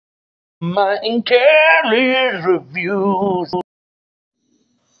Martin Kelly's Reviews.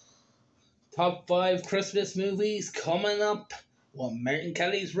 Top 5 Christmas movies coming up on Martin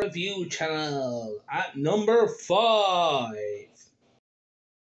Kelly's Review channel. At number 5,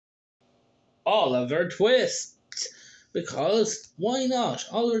 Oliver Twist. Because why not?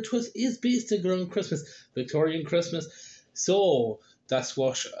 Oliver Twist is based around Christmas, Victorian Christmas. So that's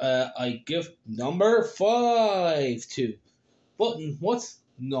what I give number 5 to. But what's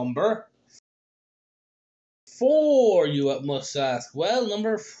number 4, you must ask? Well,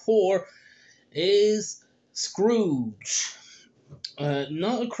 number 4 is Scrooge.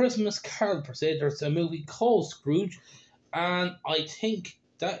 Not a Christmas Carol per se. There's a movie called Scrooge, and I think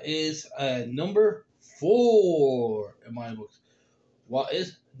that is number 4 in my books. What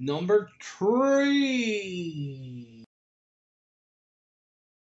is number 3?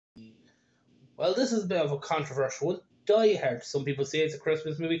 Well, this is a bit of a controversial one. Die Hard. Some people say it's a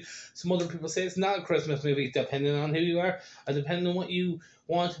Christmas movie. Some other people say it's not a Christmas movie, depending on who you are and depending on what you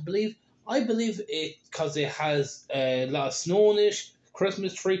want to believe. I believe it because it has a lot of snow in it,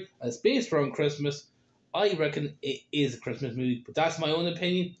 Christmas tree, and it's based around Christmas. I reckon it is a Christmas movie, but that's my own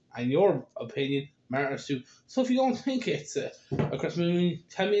opinion, and your opinion matters too. So if you don't think it's a Christmas movie,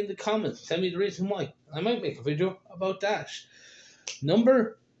 tell me in the comments. Tell me the reason why. I might make a video about that.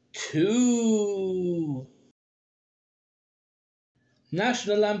 Number 2.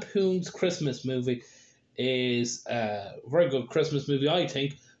 National Lampoon's Christmas movie is a very good Christmas movie, I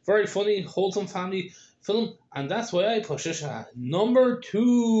think. Very funny, wholesome family film, and that's why I push it at number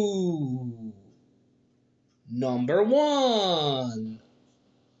 2. Number 1.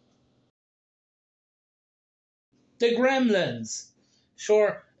 The Gremlins.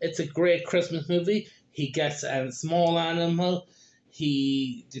 Sure, it's a great Christmas movie. He gets a small animal.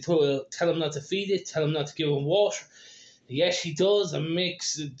 They tell him not to feed it, tell him not to give him water. Yes, he does, and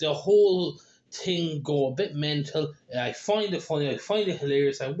makes the whole thing go a bit mental. I find it funny, I find it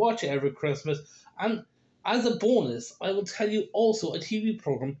hilarious. I watch it every Christmas. And as a bonus, I will tell you also a TV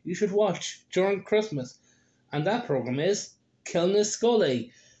program you should watch during Christmas. And that program is Killing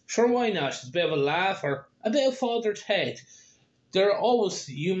Scully. Sure, why not? It's a bit of a laugh or a bit of Father Ted. They're always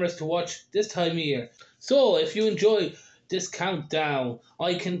humorous to watch this time of year. So if you enjoy this countdown,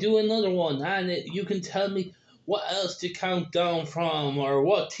 I can do another one, and you can tell me what else to count down from, or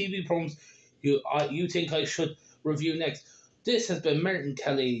what TV programs you think I should review next. This has been Martin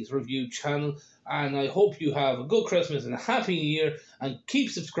Kelly's Review channel, and I hope you have a good Christmas and a happy New Year. And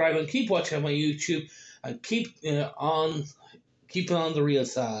keep subscribing, keep watching my YouTube, and keep on the real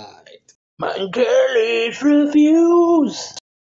side. Martin Kelly's Reviews.